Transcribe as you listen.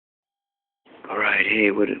Alright,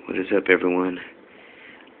 hey, what is up, everyone?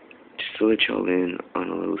 Just to let y'all in on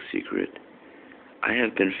a little secret, I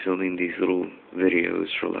have been filming these little videos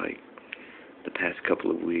for like the past couple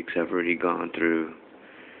of weeks. I've already gone through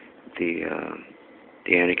the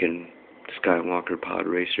Anakin Skywalker pod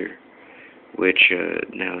racer, which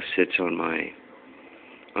now sits on my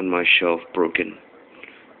shelf, broken,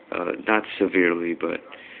 not severely, but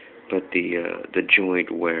the joint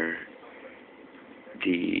where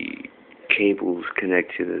the cables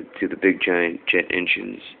connect to the big giant jet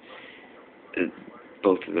engines,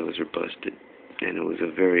 both of those are busted, and it was a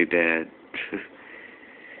very bad.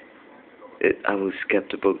 I was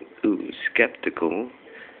skeptical. I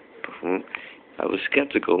was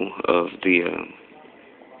skeptical of the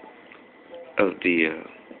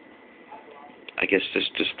I guess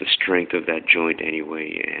just the strength of that joint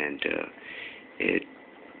anyway, and it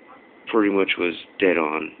pretty much was dead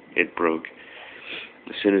on. It broke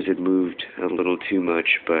as soon as it moved a little too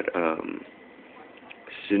much, but as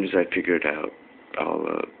soon as I figure it out,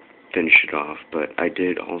 I'll finish it off. But I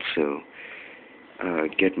did also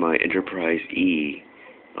get my Enterprise E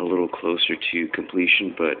a little closer to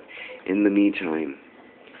completion, but in the meantime,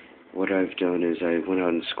 what I've done is I went out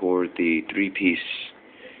and scored the 3-piece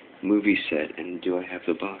movie set. And do I have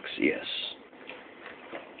the box? Yes.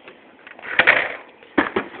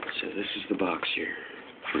 So this is the box here,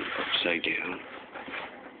 upside down.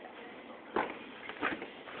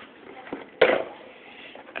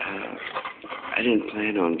 I didn't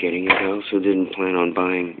plan on getting it. I also didn't plan on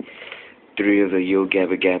buying 3 of the Yo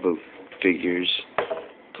Gabba Gabba figures,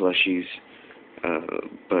 plushies,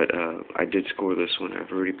 but I did score this one.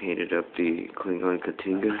 I've already painted up the Klingon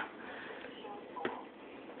Katinga.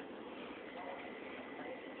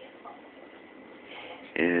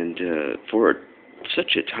 And for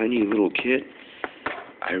such a tiny little kit,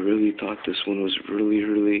 I really thought this one was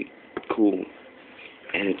really cool.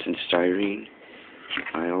 And it's in styrene.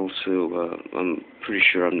 I also, I'm pretty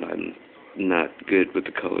sure I'm not good with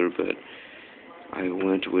the color, but I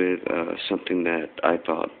went with something that I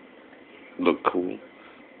thought looked cool.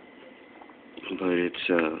 But it's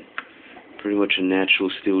pretty much a natural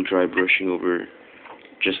steel dry brushing over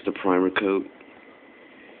just the primer coat,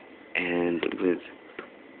 and with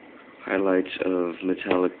highlights of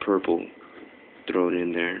metallic purple thrown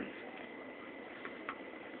in there.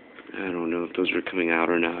 I don't know if those are coming out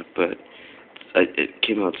or not, but it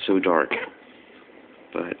came out so dark.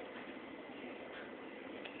 But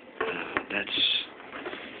that's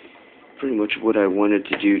pretty much what I wanted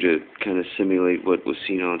to do to kind of simulate what was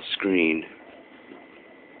seen on screen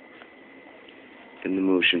in the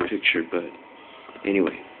motion picture. But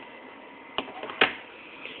anyway,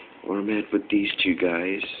 where I'm at with these two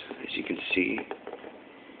guys, as you can see,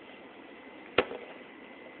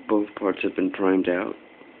 both parts have been primed out.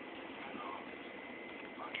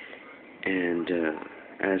 And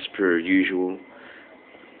as per usual,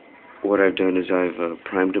 what I've done is I've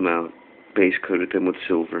primed them out, base coated them with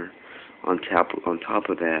silver. On top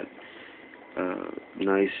of that,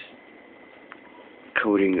 nice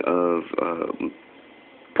coating of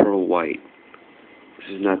pearl white.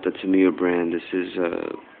 This is not the Tamiya brand. This is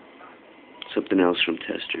something else from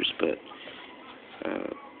Testers, but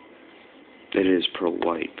it is pearl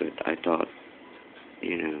white. But I thought,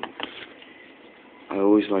 I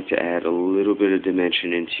always like to add a little bit of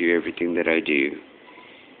dimension into everything that I do.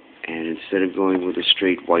 And instead of going with a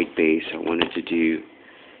straight white base, I wanted to do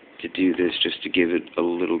this just to give it a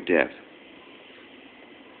little depth.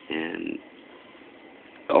 And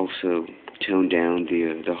also tone down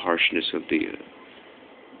the harshness of the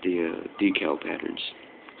decal patterns.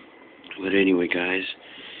 But anyway, guys,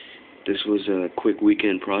 this was a quick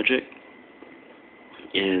weekend project,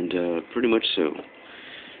 and pretty much so.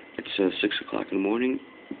 It's 6 o'clock in the morning.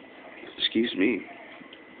 Excuse me.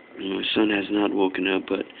 My son has not woken up,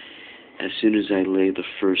 but as soon as I lay the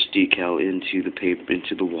first decal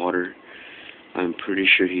into the water, I'm pretty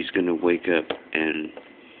sure he's gonna wake up and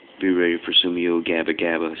be ready for some Yo Gabba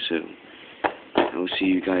Gabba. So I'll see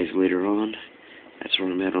you guys later on. That's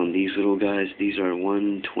where I'm at on these little guys. These are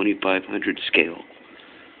 1/2500 scale,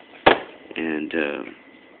 and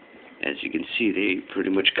as you can see, they pretty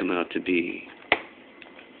much come out to be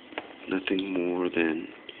nothing more than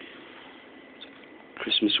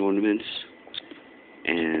Christmas ornaments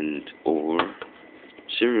or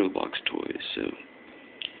cereal box toys. So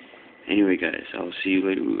anyway, guys, I'll see you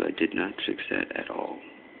later. Ooh, I did not fix that at all.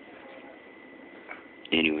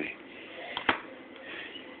 Anyway,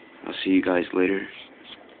 I'll see you guys later.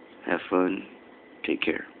 Have fun. Take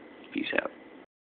care. Peace out.